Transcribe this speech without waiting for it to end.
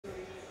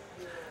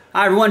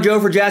Hi everyone, Joe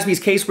for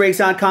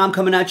JaspysCaseBreaks.com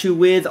coming at you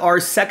with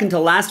our second to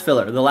last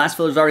filler. The last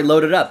filler is already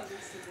loaded up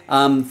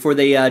for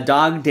the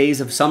Dog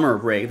Days of Summer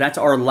break. That's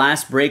our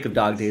last break of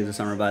Dog Days of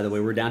Summer, by the way.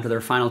 We're down to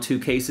their final two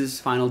cases,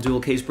 final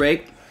dual case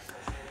break.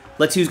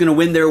 Let's see who's going to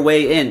win their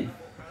way in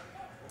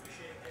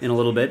a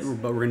little bit,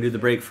 but we're going to do the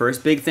break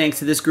first. Big thanks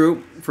to this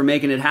group for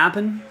making it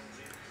happen.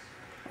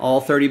 All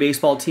 30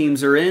 baseball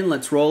teams are in.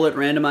 Let's roll it.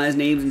 Randomize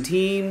names and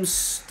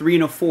teams. 3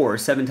 and a 4,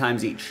 7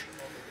 times each.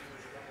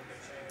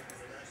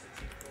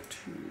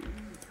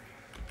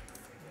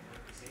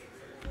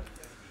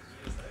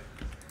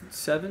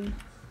 7.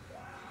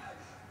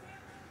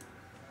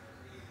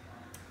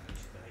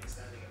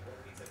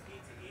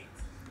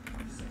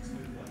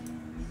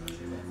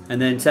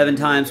 And then 7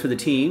 times for the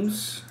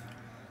teams.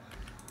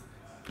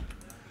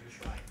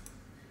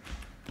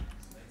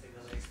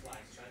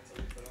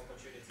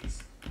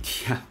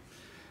 Yeah,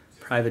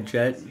 private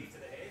jet.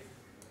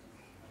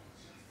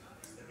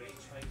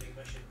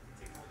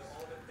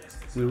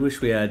 We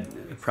wish we had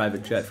a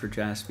private jet for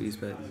Jaspys,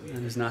 but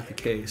that is not the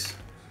case.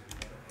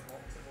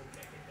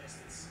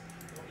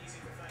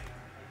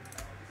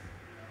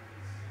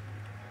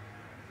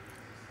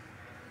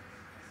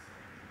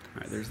 All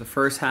right, there's the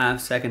first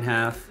half, second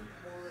half.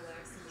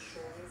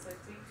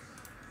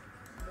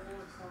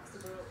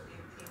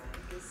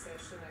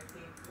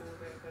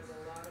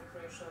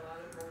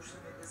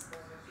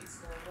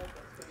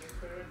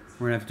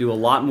 We're going to have to do a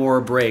lot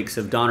more breaks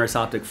of Donruss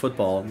Optic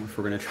football if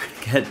we're going to try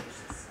to get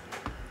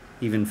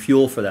even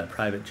fuel for that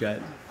private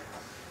jet.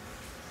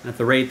 At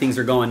the rate things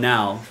are going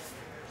now,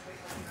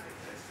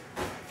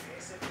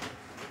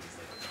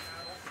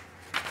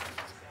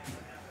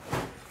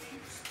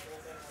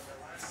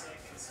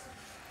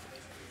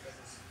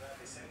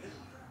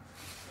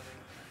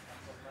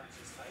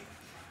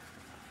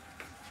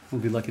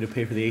 we'll be lucky to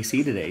pay for the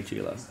AC today,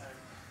 Gilo.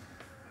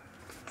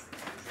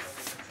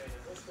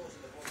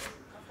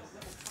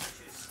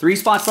 Three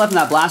spots left in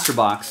that blaster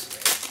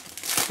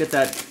box. Get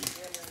that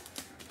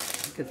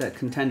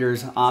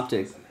Contenders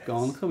Optic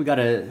going. Look, we got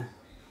a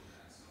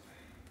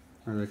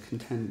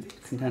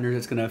Contenders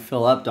that's gonna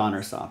fill up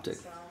Donruss Optic.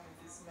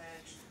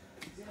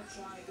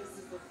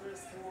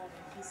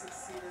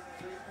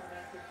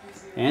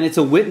 And it's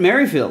a Whit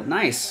Merrifield.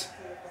 Nice.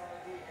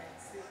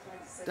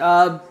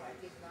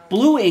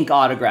 Blue ink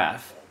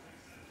autograph.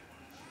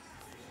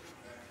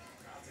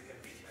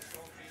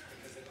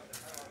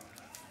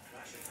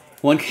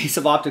 One case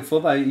of Optic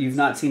football. You've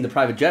not seen the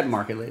private jet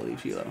market lately,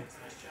 Gilo.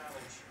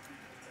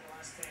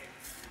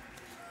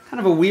 Kind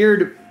of a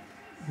weird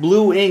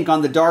blue ink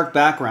on the dark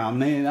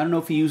background. I don't know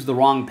if he used the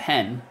wrong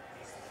pen,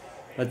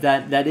 but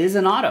that is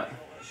an auto. All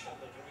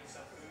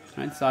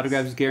right, this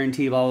autograph is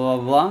guaranteed, blah, blah,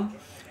 blah, blah.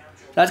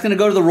 That's going to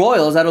go to the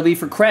Royals. That'll be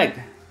for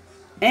Craig.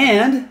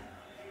 And,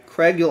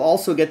 Craig, you'll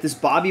also get this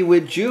Bobby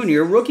Witt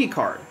Jr. rookie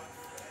card.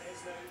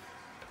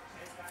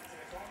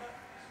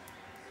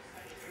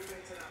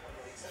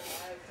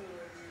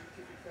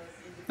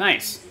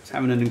 Nice. He's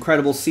having an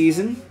incredible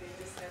season.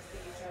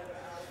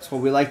 That's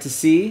what we like to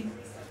see.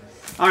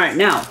 All right,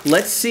 now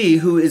let's see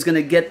who is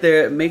going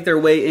to make their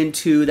way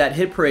into that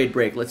hit parade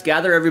break. Let's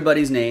gather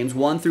everybody's names,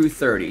 1 through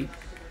 30.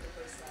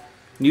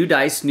 New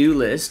dice, new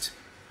list.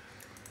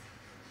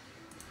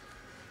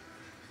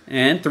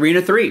 And 3 and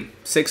a 3.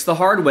 6 the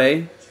hard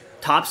way.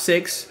 Top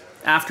 6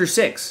 after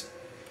 6.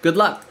 Good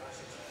luck.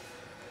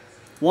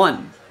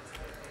 1,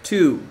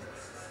 2,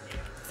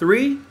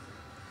 3,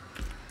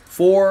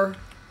 4,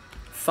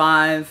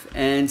 5,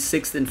 and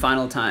 6th and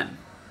final time.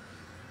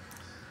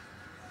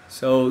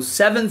 So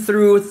 7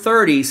 through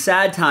 30,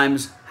 sad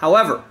times.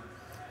 However,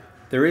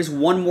 there is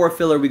one more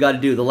filler we got to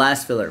do, the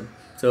last filler.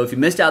 So if you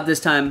missed out this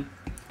time,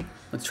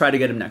 let's try to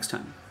get him next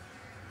time.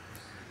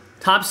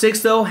 Top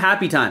 6, though,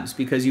 happy times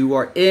because you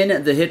are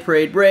in the hit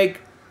parade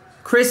break.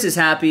 Chris is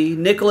happy.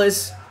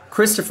 Nicholas,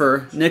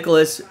 Christopher,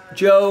 Nicholas,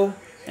 Joe,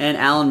 and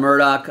Alan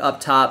Murdoch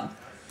up top.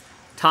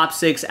 Top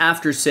 6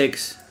 after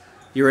 6.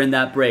 You're in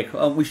that break.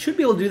 We should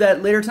be able to do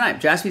that later tonight.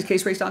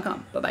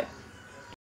 JaspysCaseBreaks.com. Bye-bye.